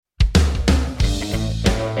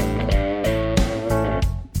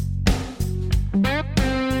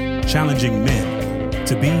challenging men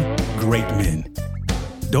to be great men.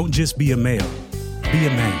 Don't just be a male, be a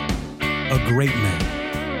man, a great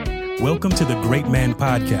man. Welcome to the Great Man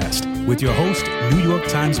Podcast with your host, New York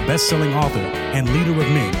Times bestselling author and leader of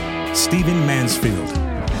men, Stephen Mansfield.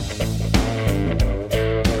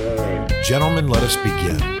 Gentlemen, let us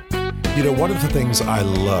begin. You know, one of the things I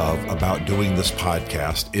love about doing this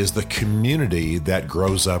podcast is the community that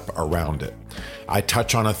grows up around it. I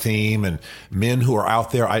touch on a theme, and men who are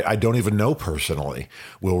out there I don't even know personally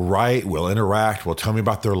will write, will interact, will tell me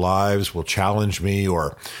about their lives, will challenge me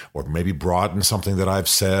or maybe broaden something that I've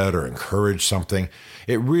said or encourage something.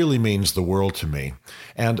 It really means the world to me.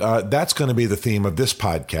 And that's going to be the theme of this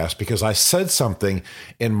podcast, because I said something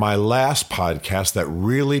in my last podcast that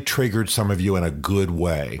really triggered some of you in a good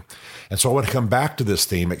way. And so I want to come back to this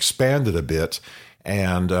theme, expand it a bit,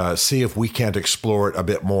 and see if we can't explore it a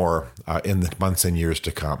bit more in the months and years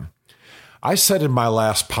to come. I said in my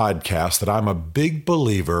last podcast that I'm a big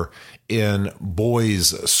believer in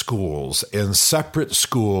boys' schools, in separate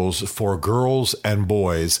schools for girls and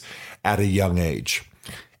boys at a young age.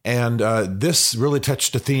 And this really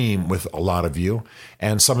touched a theme with a lot of you,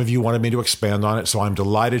 and some of you wanted me to expand on it, so I'm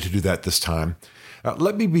delighted to do that this time.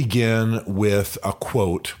 Let me begin with a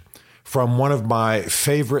quote from one of my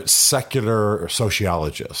favorite secular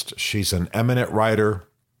sociologists. She's an eminent writer,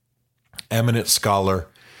 eminent scholar,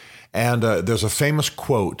 and there's a famous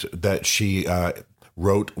quote that she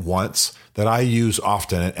wrote once that I use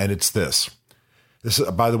often, and it's this. This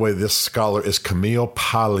is, by the way, this scholar is Camille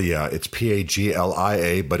Paglia. It's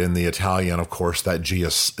Paglia, but in the Italian, of course, that G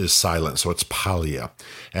is silent, so it's Paglia.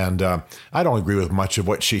 And I don't agree with much of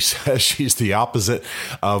what she says. She's the opposite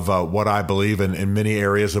of what I believe in many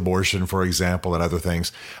areas, abortion, for example, and other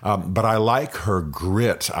things. But I like her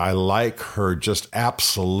grit. I like her just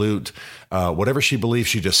absolute, whatever she believes,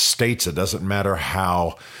 she just states it. Doesn't matter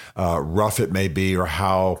how rough it may be or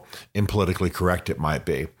how impolitically correct it might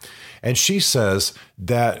be. And she says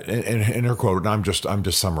that in her quote, and I'm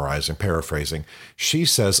just summarizing, paraphrasing. She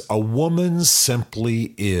says, "A woman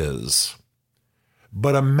simply is,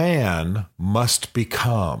 but a man must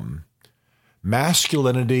become.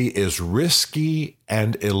 Masculinity is risky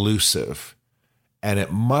and elusive, and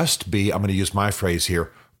it must be," I'm going to use my phrase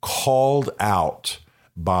here, "called out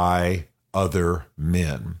by other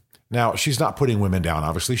men." Now, she's not putting women down.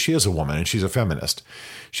 Obviously, she is a woman and she's a feminist.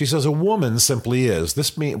 She says a woman simply is.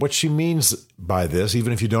 What she means by this,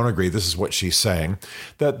 even if you don't agree, this is what she's saying,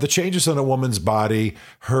 that the changes in a woman's body,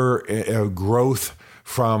 her growth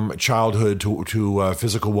from childhood to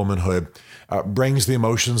physical womanhood brings the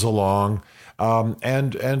emotions along,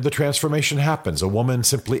 and the transformation happens. A woman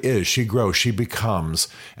simply is. She grows. She becomes.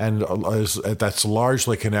 And that's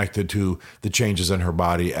largely connected to the changes in her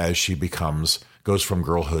body as she goes from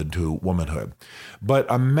girlhood to womanhood. But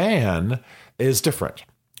a man is different.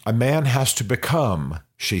 A man has to become,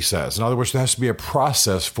 she says. In other words, there has to be a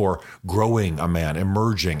process for growing a man,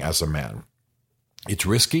 emerging as a man. It's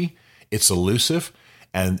risky, it's elusive,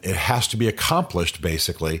 and it has to be accomplished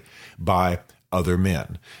basically by other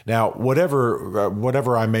men. Now,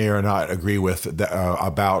 whatever I may or not agree with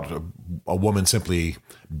about a woman simply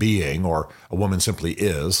being or a woman simply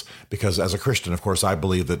is, because as a Christian, of course, I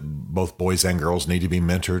believe that both boys and girls need to be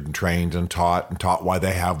mentored and trained and taught why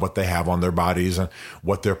they have what they have on their bodies and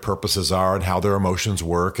what their purposes are and how their emotions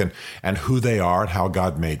work and who they are and how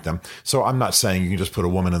God made them. So I'm not saying you can just put a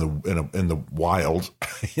woman in the wild,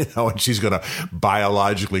 and she's going to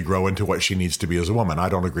biologically grow into what she needs to be as a woman. I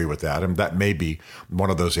don't agree with that. And that may be one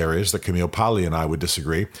of those areas that Camille Paglia and I would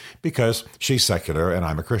disagree, because she's secular and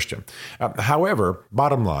I'm a Christian. However,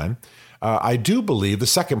 bottom line, I do believe the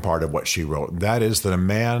second part of what she wrote, and that is that a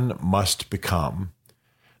man must become,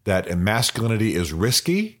 that masculinity is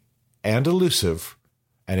risky and elusive,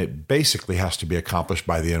 and it basically has to be accomplished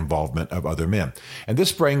by the involvement of other men. And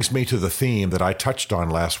this brings me to the theme that I touched on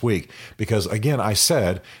last week, because again, I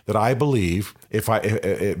said that I believe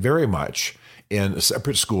very much in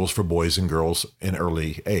separate schools for boys and girls in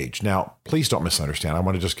early age. Now, please don't misunderstand. I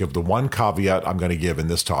want to just give the one caveat I'm going to give in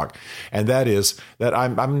this talk, and that is that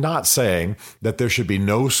I'm not saying that there should be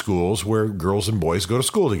no schools where girls and boys go to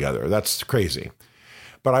school together. That's crazy.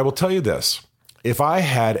 But I will tell you this. If I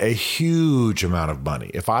had a huge amount of money,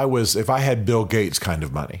 if I had Bill Gates kind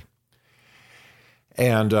of money,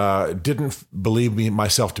 and didn't believe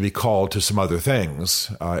myself to be called to some other things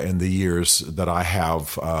in the years that I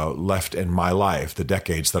have left in my life, the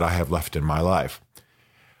decades that I have left in my life,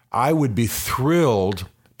 I would be thrilled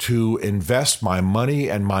to invest my money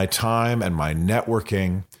and my time and my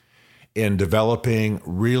networking in developing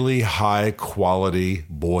really high quality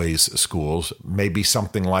boys' schools, maybe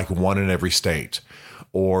something like one in every state,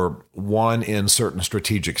 or one in certain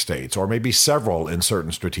strategic states, or maybe several in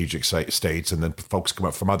certain strategic states, and then folks come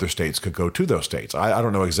up from other states could go to those states. I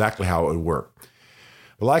don't know exactly how it would work.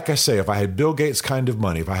 But like I say, if I had Bill Gates kind of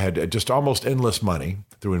money, if I had just almost endless money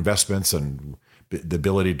through investments and the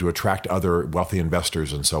ability to attract other wealthy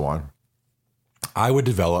investors and so on, I would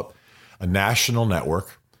develop a national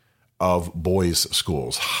network of boys'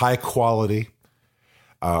 schools, high quality,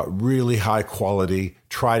 really high quality,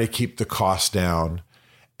 try to keep the costs down,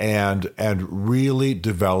 and really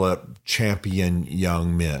develop champion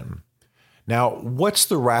young men. Now, what's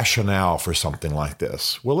the rationale for something like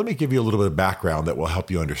this? Well, let me give you a little bit of background that will help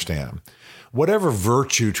you understand. Whatever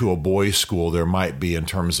virtue to a boys' school there might be in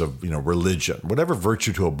terms of, religion, whatever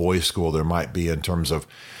virtue to a boys' school there might be in terms of,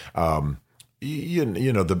 the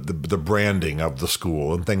branding of the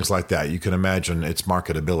school and things like that, you can imagine its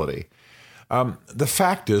marketability. The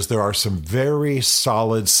fact is there are some very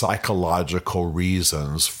solid psychological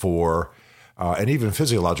reasons for, and even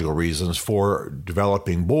physiological reasons for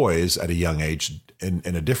developing boys at a young age in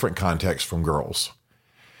a different context from girls.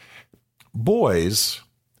 Boys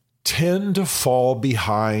tend to fall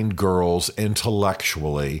behind girls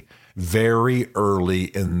intellectually very early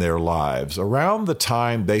in their lives. Around the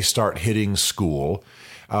time they start hitting school,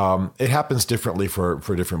 it happens differently for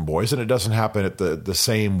different boys, and it doesn't happen at the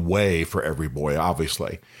same way for every boy,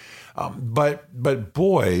 obviously. But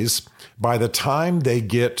boys, by the time they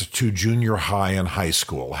get to junior high and high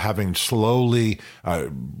school, having slowly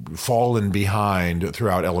fallen behind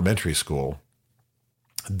throughout elementary school,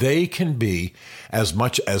 they can be as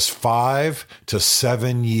much as 5 to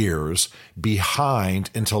 7 years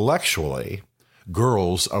behind intellectually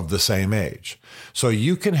girls of the same age. So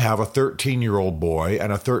you can have a 13-year-old boy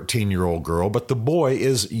and a 13-year-old girl, but the boy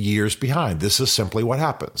is years behind. This is simply what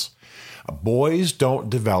happens. Boys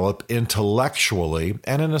don't develop intellectually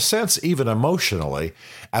and, in a sense, even emotionally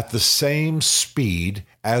at the same speed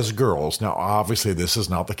as girls. Now, obviously, this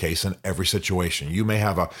is not the case in every situation. You may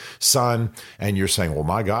have a son and you're saying, well,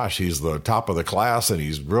 my gosh, he's the top of the class and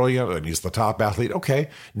he's brilliant and he's the top athlete. Okay,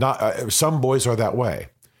 some boys are that way.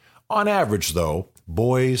 On average, though,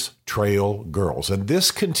 boys trail girls. And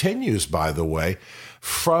this continues, by the way,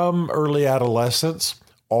 from early adolescence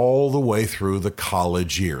all the way through the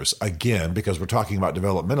college years. Again, because we're talking about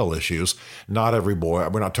developmental issues, not every boy,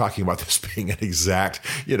 we're not talking about this being an exact,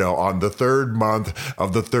 on the third month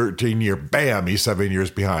of the 13-year, bam, he's 7 years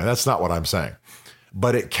behind. That's not what I'm saying.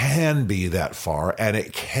 But it can be that far, and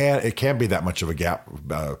it can be that much of a gap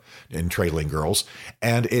in trailing girls.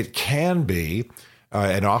 And it can be,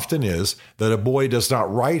 and often is, that a boy does not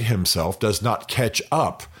right himself, does not catch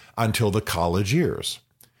up until the college years.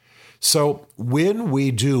 So when we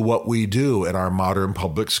do what we do in our modern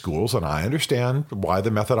public schools, and I understand why the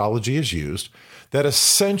methodology is used, that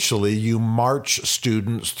essentially you march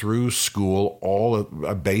students through school all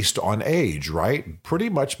based on age, right? Pretty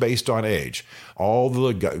much based on age. All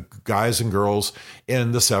the guys and girls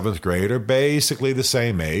in the 7th grade are basically the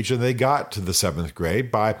same age, and they got to the 7th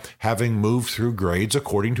grade by having moved through grades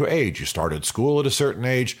according to age. You started school at a certain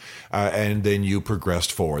age, and then you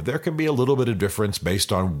progressed forward. There can be a little bit of difference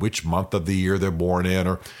based on which month of the year they're born in,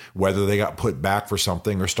 or whether they got put back for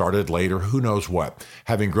something or started later, who knows what.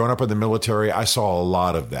 Having grown up in the military, I saw a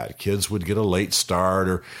lot of that. Kids would get a late start,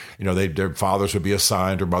 or their fathers would be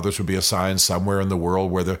assigned or mothers would be assigned somewhere in the world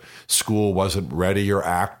where the school wasn't ready or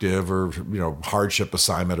active, or hardship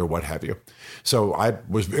assignment or what have you. So I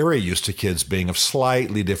was very used to kids being of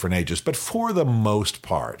slightly different ages, but for the most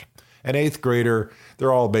part, an 8th grader,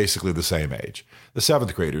 they're all basically the same age. The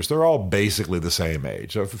 7th graders, they're all basically the same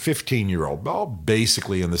age. A 15-year-old, all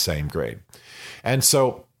basically in the same grade. And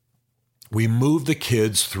so we move the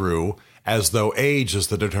kids through as though age is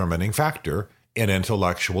the determining factor in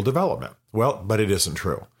intellectual development. Well, but it isn't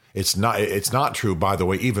true. It's not true, by the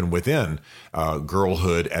way, even within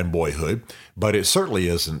girlhood and boyhood, but it certainly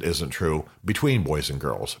isn't true between boys and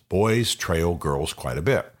girls. Boys trail girls quite a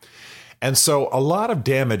bit. And so a lot of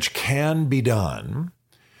damage can be done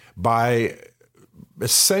by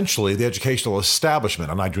essentially the educational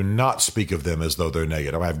establishment, and I do not speak of them as though they're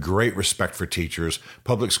negative. I have great respect for teachers,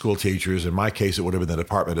 public school teachers. In my case, it would have been the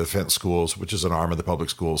Department of Defense schools, which is an arm of the public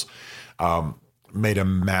schools, made a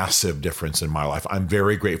massive difference in my life. I'm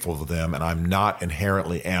very grateful to them, and I'm not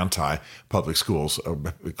inherently anti-public schools.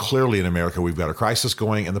 Clearly in America, we've got a crisis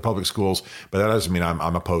going in the public schools, but that doesn't mean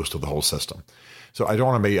I'm opposed to the whole system. So I don't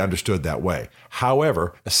want to be understood that way.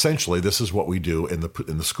 However, essentially, this is what we do in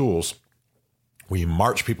the schools. We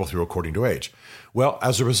march people through according to age. Well,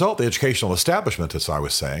 as a result, the educational establishment, as I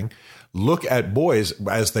was saying, look at boys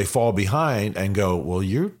as they fall behind and go, well,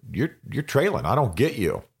 you're trailing. I don't get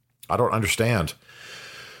you. I don't understand.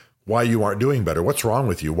 why you aren't doing better. What's wrong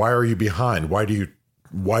with you? Why are you behind? Why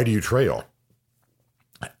do you trail?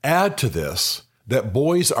 Add to this that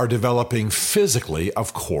boys are developing physically,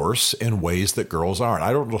 of course, in ways that girls aren't.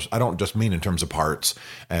 I don't just mean in terms of parts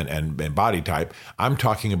and body type. I'm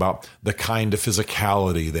talking about the kind of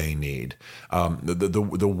physicality they need,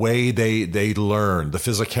 the way they learn, the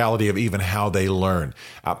physicality of even how they learn,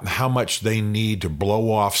 how much they need to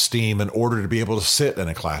blow off steam in order to be able to sit in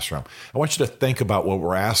a classroom. I want you to think about what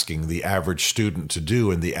we're asking the average student to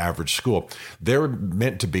do in the average school. They're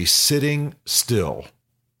meant to be sitting still,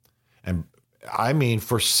 and I mean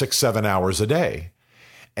for 6-7 hours a day.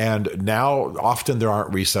 And now often there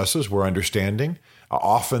aren't recesses, we're understanding.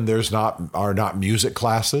 Often are not music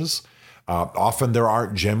classes. Often there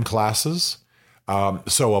aren't gym classes.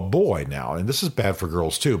 So a boy now, and this is bad for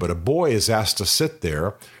girls too, but a boy is asked to sit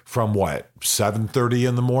there from 7:30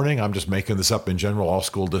 in the morning? I'm just making this up in general. All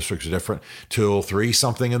school districts are different. Till 3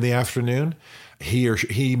 something in the afternoon.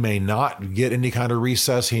 He may not get any kind of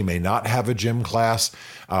recess. He may not have a gym class.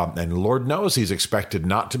 And Lord knows he's expected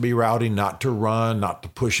not to be rowdy, not to run, not to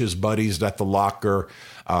push his buddies at the locker,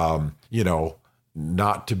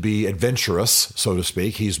 not to be adventurous, so to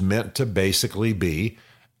speak. He's meant to basically be,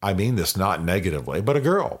 I mean this not negatively, but a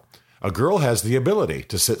girl. A girl has the ability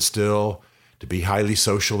to sit still, to be highly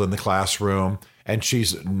social in the classroom, and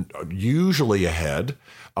she's usually ahead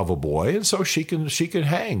of a boy, and so she can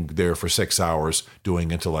hang there for 6 hours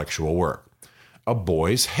doing intellectual work. A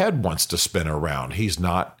boy's head wants to spin around. He's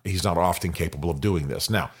not often capable of doing this.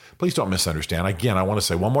 Now, please don't misunderstand. Again, I want to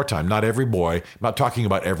say one more time, not every boy, I'm not talking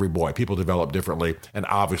about every boy. People develop differently, and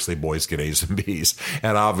obviously boys get A's and B's,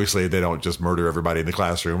 and obviously they don't just murder everybody in the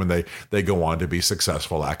classroom, and they go on to be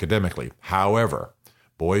successful academically. However,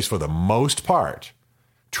 boys, for the most part,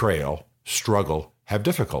 trail, struggle, have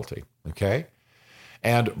difficulty, okay?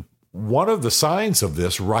 And one of the signs of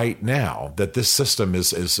this right now, that this system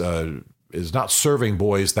is not serving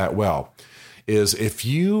boys that well, is if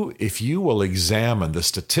you will examine the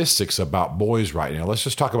statistics about boys right now. Let's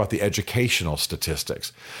just talk about the educational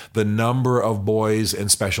statistics. The number of boys in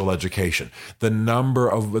special education, the number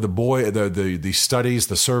of the studies,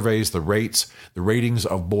 the surveys, the ratings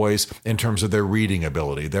of boys in terms of their reading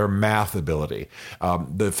ability, their math ability,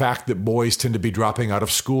 the fact that boys tend to be dropping out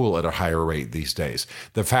of school at a higher rate these days,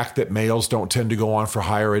 the fact that males don't tend to go on for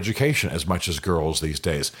higher education as much as girls these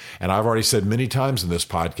days. And I've already said many times in this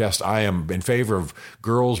podcast, I am in favor of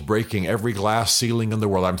girls breaking every glass ceiling in the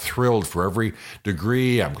world. I'm thrilled for every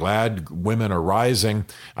degree. I'm glad women are rising.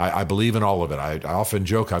 I believe in all of it. I often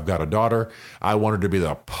joke, I've got a daughter. I want her to be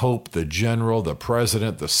the Pope, the General, the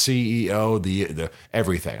President, the CEO, the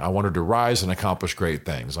everything. I want her to rise and accomplish great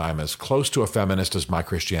things. I'm as close to a feminist as my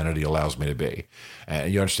Christianity allows me to be.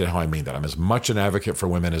 And you understand how I mean that. I'm as much an advocate for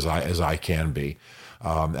women as I can be.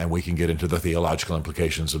 And we can get into the theological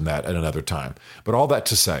implications of that at another time. But all that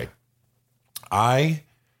to say, I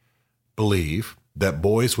believe that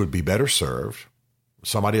boys would be better served.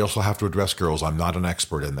 Somebody else will have to address girls. I'm not an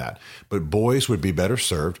expert in that. But boys would be better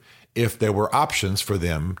served if there were options for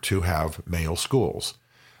them to have male schools.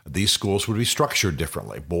 These schools would be structured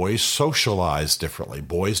differently. Boys socialize differently.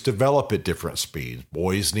 Boys develop at different speeds.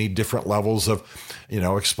 Boys need different levels of,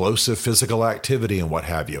 explosive physical activity and what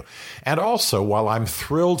have you. And also, while I'm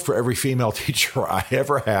thrilled for every female teacher I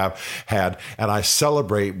ever have had, and I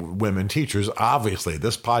celebrate women teachers, obviously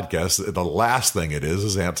this podcast, the last thing it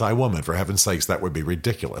is anti-woman. For heaven's sakes, that would be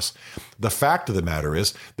ridiculous. The fact of the matter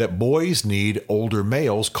is that boys need older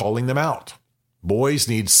males calling them out. Boys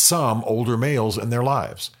need some older males in their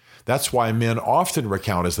lives. That's why men often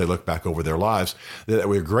recount as they look back over their lives that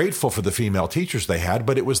we're grateful for the female teachers they had,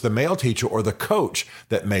 but it was the male teacher or the coach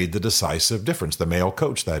that made the decisive difference, the male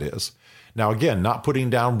coach, that is. Now, again, not putting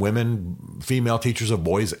down female teachers of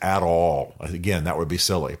boys at all. Again, that would be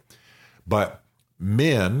silly. But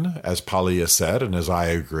men, as Paglia said, and as I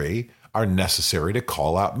agree, are necessary to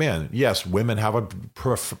call out men. Yes, women have a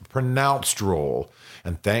pronounced role,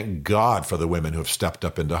 and thank God for the women who have stepped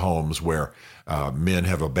up into homes where men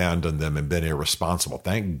have abandoned them and been irresponsible.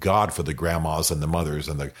 Thank God for the grandmas and the mothers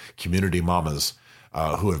and the community mamas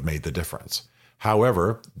who have made the difference.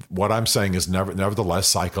 However, what I'm saying is nevertheless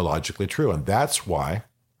psychologically true, and that's why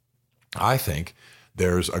I think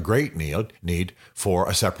there's a great need for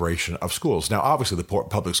a separation of schools. Now, obviously, the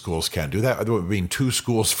public schools can't do that. There would mean 2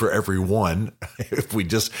 schools for every one. If we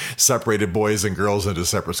just separated boys and girls into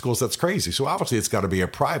separate schools, that's crazy. So obviously, it's got to be a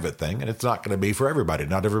private thing, and it's not going to be for everybody.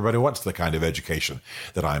 Not everybody wants the kind of education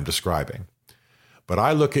that I'm describing. But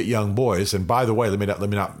I look at young boys, and by the way, let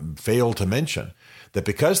me not fail to mention that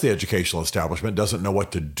because the educational establishment doesn't know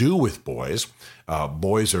what to do with boys,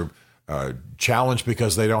 boys are challenged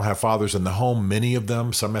because they don't have fathers in the home. Many of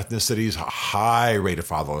them, some ethnicities, a high rate of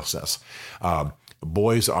fatherlessness.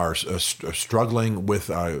 Boys are struggling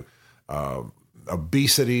with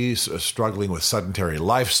obesity, struggling with sedentary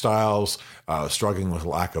lifestyles, struggling with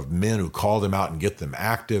lack of men who call them out and get them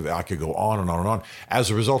active. I could go on and on and on. As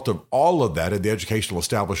a result of all of that, and the educational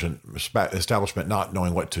establishment not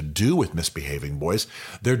knowing what to do with misbehaving boys,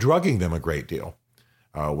 they're drugging them a great deal.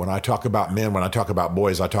 When I talk about men, when I talk about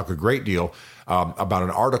boys, I talk a great deal about an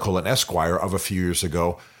article in Esquire of a few years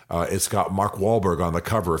ago. It's got Mark Wahlberg on the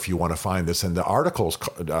cover if you want to find this. And the article's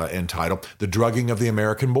entitled The Drugging of the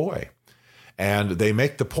American Boy. And they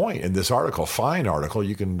make the point in this article, fine article,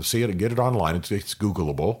 you can see it and get it online, it's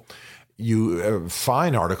Googleable.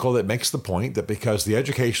 Fine article that makes the point that because the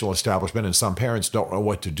educational establishment and some parents don't know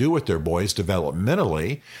what to do with their boys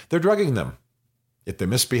developmentally, they're drugging them. If they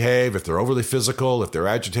misbehave, if they're overly physical, if they're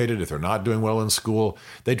agitated, if they're not doing well in school,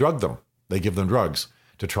 they drug them. They give them drugs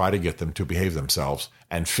to try to get them to behave themselves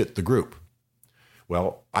and fit the group.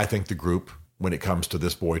 Well, I think the group, when it comes to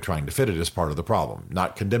this boy trying to fit it, is part of the problem.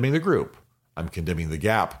 Not condemning the group. I'm condemning the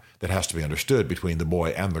gap that has to be understood between the boy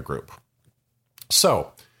and the group.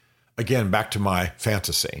 So, again, back to my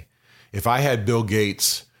fantasy. If I had Bill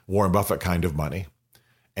Gates, Warren Buffett kind of money,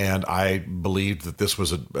 and I believed that this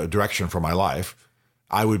was a direction for my life,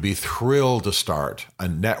 I would be thrilled to start a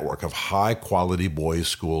network of high-quality boys'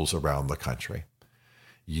 schools around the country.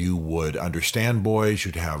 You would understand boys.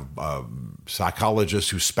 You'd have psychologists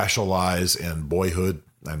who specialize in boyhood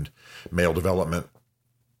and male development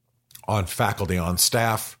on faculty, on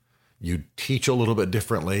staff. You'd teach a little bit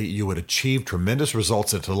differently. You would achieve tremendous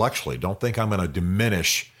results intellectually. Don't think I'm going to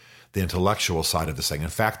diminish the intellectual side of this thing. In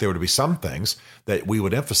fact, there would be some things that we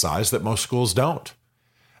would emphasize that most schools don't.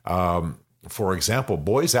 For example,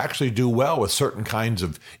 boys actually do well with certain kinds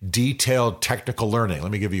of detailed technical learning.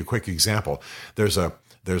 Let me give you a quick example. There's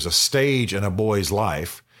a stage in a boy's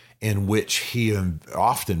life in which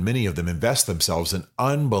many of them invest themselves in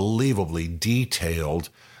unbelievably detailed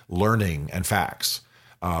learning and facts.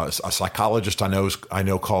 A psychologist I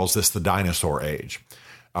know calls this the dinosaur age.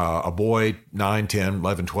 A boy, 9, 10,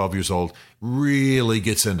 11, 12 years old, really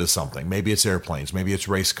gets into something. Maybe it's airplanes, maybe it's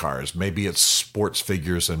race cars, maybe it's sports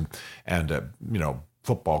figures and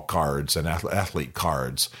football cards and athlete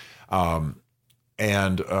cards. Or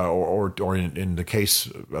in the case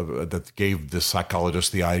that gave this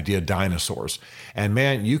psychologist the idea, dinosaurs. And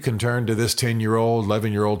man, you can turn to this 10-year-old,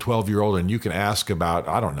 11-year-old, 12-year-old, and you can ask about,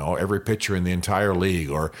 I don't know, every pitcher in the entire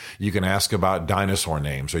league, or you can ask about dinosaur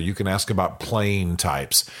names, or you can ask about plane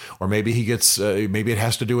types, or maybe maybe it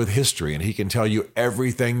has to do with history, and he can tell you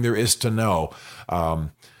everything there is to know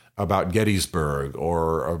about Gettysburg,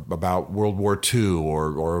 or about World War II,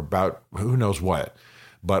 or about who knows what.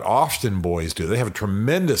 But often boys do. They have a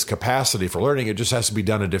tremendous capacity for learning. It just has to be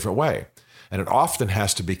done a different way. And it often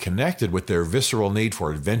has to be connected with their visceral need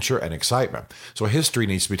for adventure and excitement. So history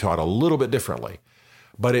needs to be taught a little bit differently.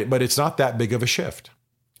 But it's not that big of a shift.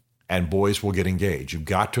 And boys will get engaged. You've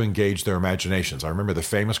got to engage their imaginations. I remember the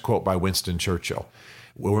famous quote by Winston Churchill,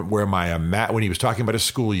 when he was talking about his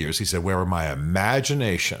school years, he said, "Where my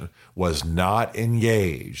imagination was not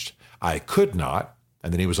engaged, I could not,"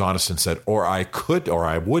 and then he was honest and said, "or I could, or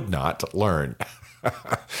I would not learn."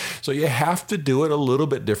 So you have to do it a little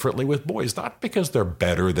bit differently with boys, not because they're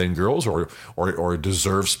better than girls or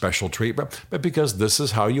deserve special treatment, but because this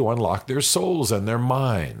is how you unlock their souls and their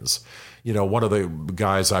minds. You know, one of the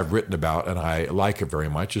guys I've written about, and I like it very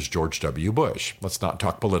much, is George W. Bush. Let's not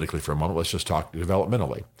talk politically for a moment. Let's just talk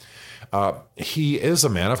developmentally. He is a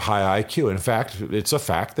man of high IQ. In fact, it's a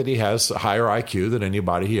fact that he has a higher IQ than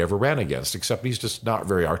anybody he ever ran against, except he's just not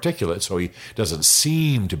very articulate, so he doesn't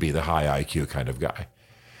seem to be the high IQ kind of guy.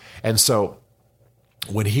 And so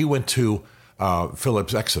when he went to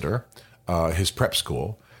Phillips Exeter, his prep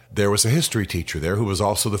school, there was a history teacher there who was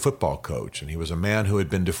also the football coach, and he was a man who had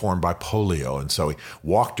been deformed by polio, and so he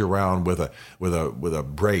walked around with a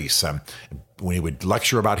brace. And when he would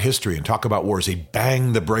lecture about history and talk about wars, he'd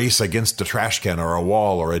bang the brace against a trash can or a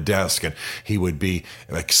wall or a desk, and he would be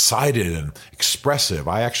excited and expressive.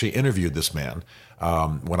 I actually interviewed this man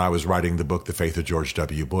when I was writing the book, The Faith of George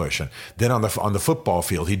W. Bush. And then on the football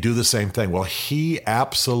field, he'd do the same thing. Well, he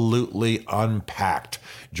absolutely unpacked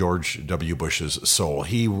George W. Bush's soul.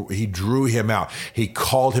 He drew him out. He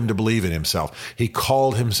called him to believe in himself. He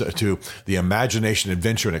called him to the imagination,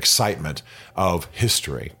 adventure, and excitement of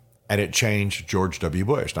history. And it changed George W.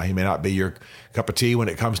 Bush. Now, he may not be your cup of tea when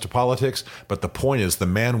it comes to politics, but the point is the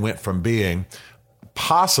man went from being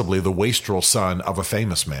possibly the wastrel son of a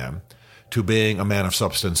famous man to being a man of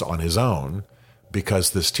substance on his own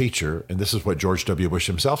because this teacher, and this is what George W. Bush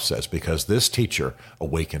himself says, because this teacher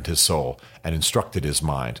awakened his soul and instructed his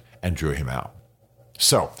mind and drew him out.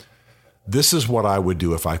 So this is what I would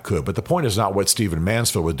do if I could. But the point is not what Stephen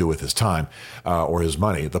Mansfield would do with his time or his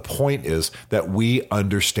money. The point is that we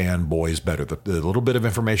understand boys better. The little bit of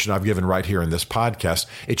information I've given right here in this podcast,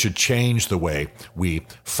 it should change the way we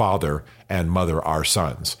father and mother our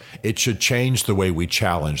sons. It should change the way we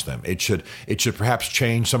challenge them. It should perhaps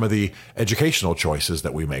change some of the educational choices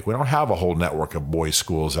that we make. We don't have a whole network of boys'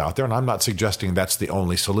 schools out there, and I'm not suggesting that's the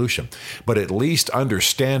only solution. But at least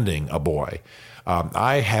understanding a boy.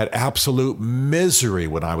 I had absolute misery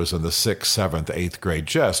when I was in the 6th, 7th, 8th grade,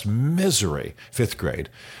 just misery. 5th grade.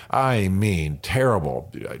 I mean,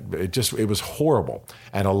 terrible. It was horrible.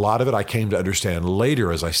 And a lot of it I came to understand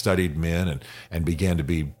later as I studied men and began to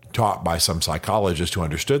be taught by some psychologists who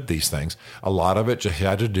understood these things. A lot of it just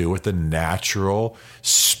had to do with the natural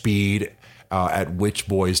speed at which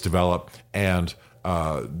boys develop and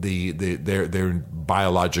their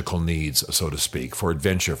biological needs, so to speak, for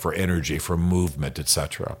adventure, for energy, for movement,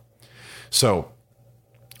 etc. So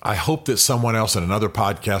I hope that someone else in another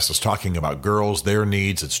podcast is talking about girls, their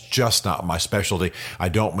needs. It's just not my specialty. I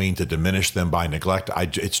don't mean to diminish them by neglect.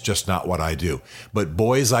 It's just not what I do. But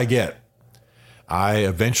boys, I get. I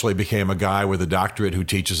eventually became a guy with a doctorate who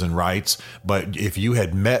teaches and writes. But if you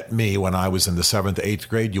had met me when I was in the 7th, 8th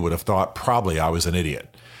grade, you would have thought probably I was an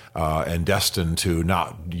idiot. And destined to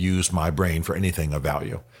not use my brain for anything of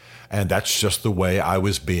value. And that's just the way I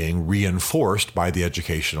was being reinforced by the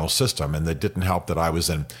educational system. And that didn't help that I was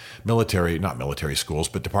in not military schools,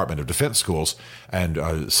 but Department of Defense schools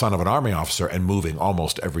and son of an Army officer and moving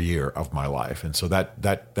almost every year of my life. And so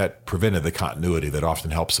that prevented the continuity that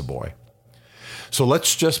often helps a boy. So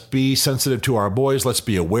let's just be sensitive to our boys. Let's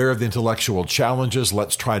be aware of the intellectual challenges.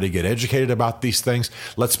 Let's try to get educated about these things.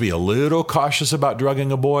 Let's be a little cautious about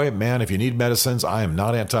drugging a boy. Man, if you need medicines, I am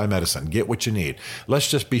not anti-medicine. Get what you need.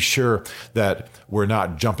 Let's just be sure that we're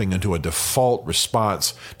not jumping into a default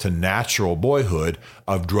response to natural boyhood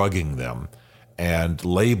of drugging them and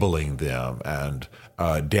labeling them and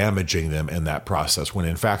damaging them in that process, when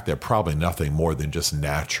in fact they're probably nothing more than just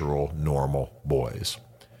natural, normal boys.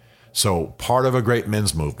 So part of a great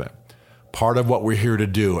men's movement, part of what we're here to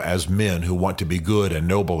do as men who want to be good and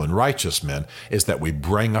noble and righteous men is that we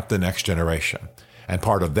bring up the next generation. And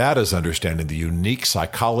part of that is understanding the unique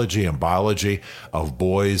psychology and biology of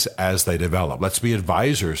boys as they develop. Let's be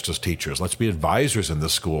advisors to teachers. Let's be advisors in the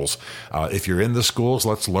schools. If you're in the schools,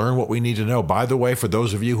 let's learn what we need to know. By the way, for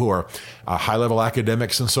those of you who are high-level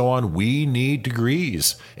academics and so on, we need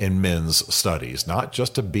degrees in men's studies, not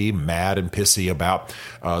just to be mad and pissy about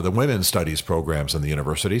the women's studies programs in the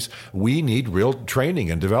universities. We need real training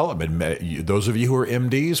and development. Those of you who are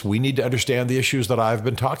MDs, we need to understand the issues that I've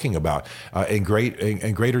been talking about in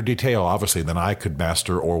greater detail, obviously, than I could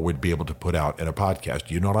master or would be able to put out in a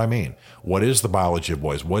podcast. You know what I mean? What is the biology of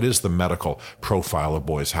boys? What is the medical profile of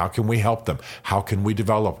boys? How can we help them? How can we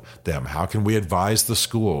develop them? How can we advise the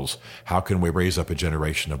schools? How can we raise up a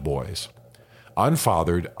generation of boys?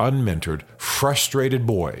 Unfathered, unmentored, frustrated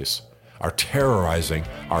boys are terrorizing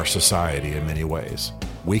our society in many ways.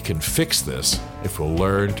 We can fix this if we'll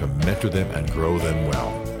learn to mentor them and grow them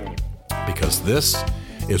well. Because this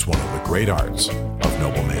is one of the great arts of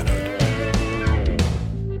noble manhood.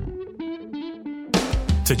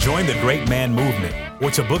 To join the Great Man Movement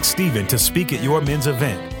or to book Stephen to speak at your men's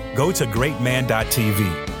event, go to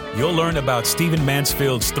greatman.tv. You'll learn about Stephen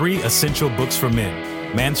Mansfield's 3 essential books for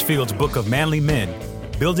men: Mansfield's Book of Manly Men,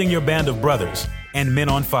 Building Your Band of Brothers, and Men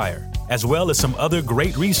on Fire, as well as some other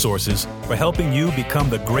great resources for helping you become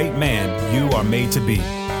the great man you are made to be.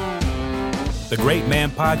 The Great Man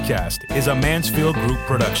Podcast is a Mansfield Group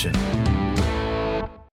production.